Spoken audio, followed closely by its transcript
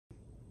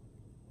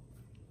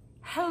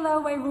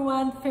Hello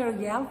everyone,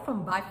 ByFERIAL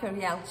from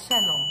ByFERIAL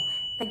channel.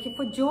 Thank you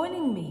for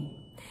joining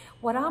me.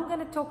 What I'm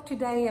going to talk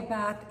today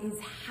about is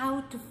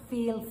how to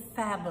feel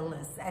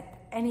fabulous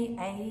at any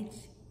age,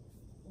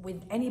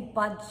 with any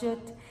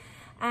budget,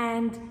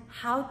 and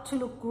how to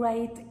look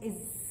great is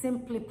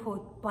simply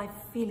put by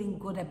feeling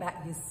good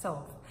about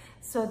yourself.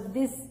 So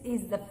this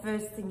is the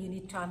first thing you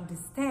need to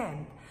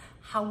understand.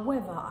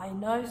 However, I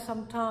know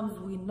sometimes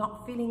we're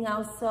not feeling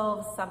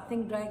ourselves,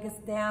 something drags us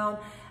down,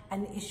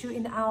 an issue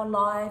in our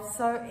life,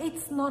 so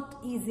it's not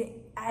easy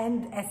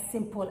and as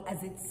simple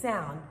as it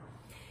sounds.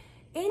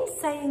 In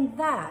saying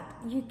that,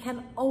 you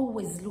can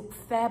always look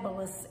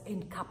fabulous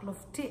in a couple of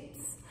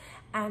tips.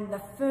 And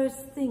the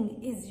first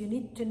thing is you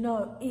need to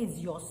know is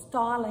your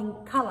styling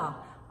color.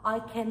 I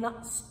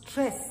cannot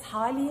stress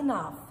highly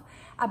enough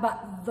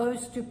about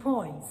those 2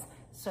 points.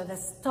 So the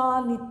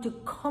style needs to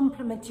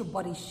complement your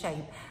body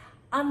shape.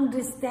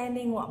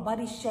 Understanding what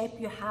body shape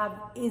you have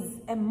is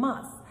a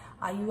must.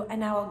 Are you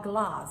an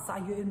hourglass? Are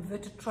you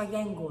inverted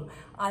triangle?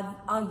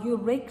 Are you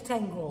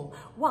rectangle?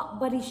 What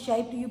body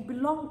shape do you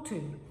belong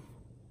to?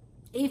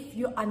 If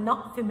you are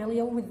not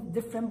familiar with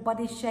different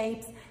body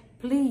shapes,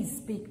 please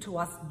speak to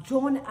us.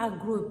 Join our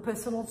group,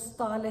 Personal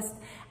Stylist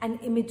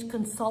and Image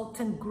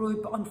Consultant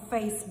group on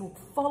Facebook.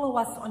 Follow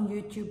us on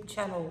YouTube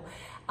channel.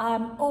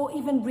 Or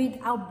even read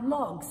our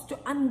blogs to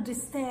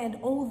understand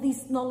all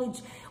this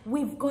knowledge.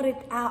 We've got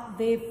it out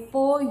there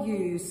for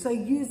you, so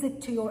use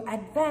it to your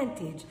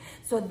advantage.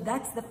 So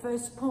that's the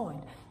first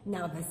point.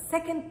 Now the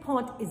second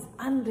point is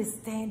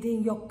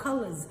understanding your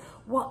colors.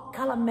 What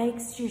color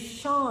makes you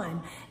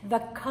shine? The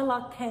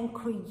color can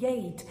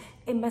create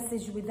a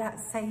message without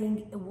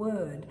saying a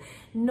word.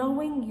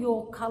 Knowing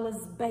your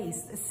colors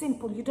base is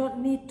simple. You don't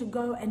need to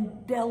go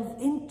and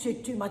delve into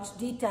too much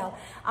detail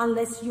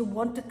unless you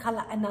want a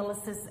color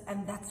analysis,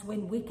 and that's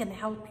when we can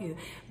help you.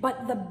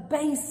 But the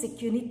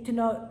basic you need to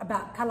know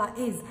about color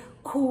is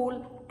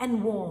cool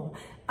and warm.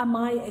 Am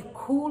I a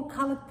cool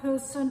colored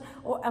person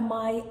or am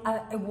I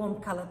a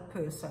warm colored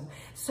person?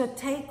 So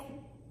take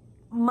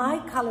my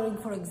coloring,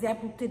 for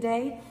example,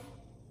 today.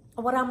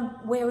 What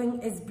I'm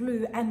wearing is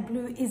blue, and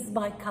blue is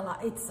my color.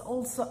 It's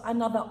also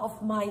another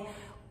of my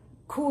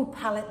cool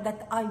palette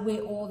that I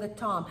wear all the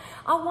time.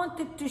 I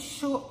wanted to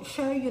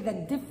show you the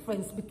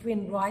difference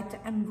between right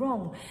and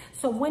wrong.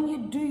 So when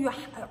you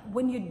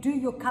do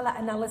your color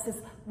analysis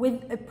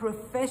with a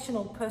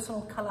professional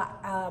personal color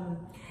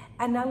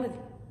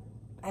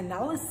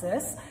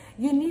analysis,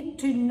 you need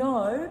to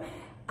know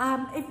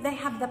if they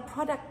have the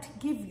product to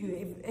give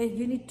you.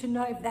 You need to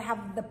know if they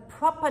have the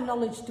proper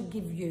knowledge to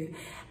give you.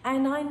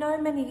 And I know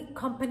many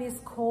companies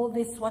call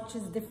their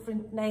swatches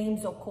different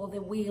names or call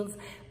their wheels,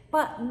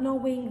 but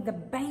knowing the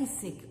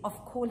basic of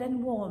cool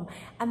and warm,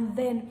 and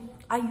then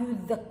are you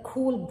the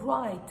cool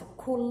bright,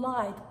 cool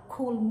light,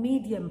 cool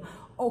medium,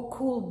 or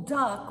cool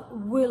dark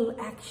will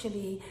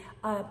actually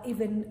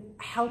even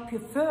help you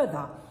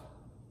further.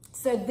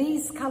 So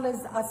these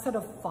colors are sort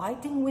of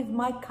fighting with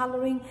my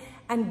coloring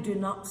and do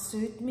not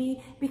suit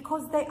me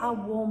because they are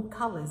warm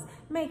colors.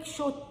 Make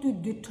sure to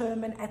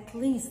determine at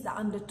least the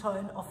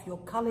undertone of your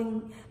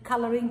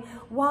coloring.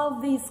 While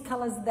these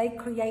colors, they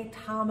create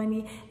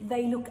harmony,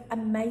 they look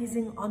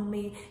amazing on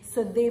me.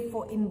 So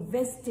therefore,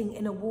 investing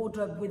in a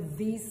wardrobe with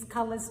these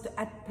colors to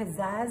add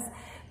pizzazz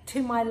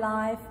to my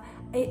life,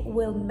 it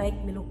will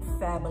make me look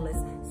fabulous.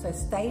 So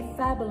stay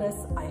fabulous.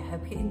 I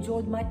hope you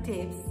enjoyed my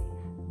tips.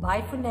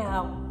 Bye for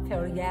now,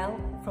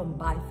 ByFERIAL from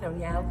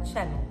ByFERIAL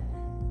channel.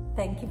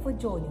 Thank you for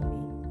joining me.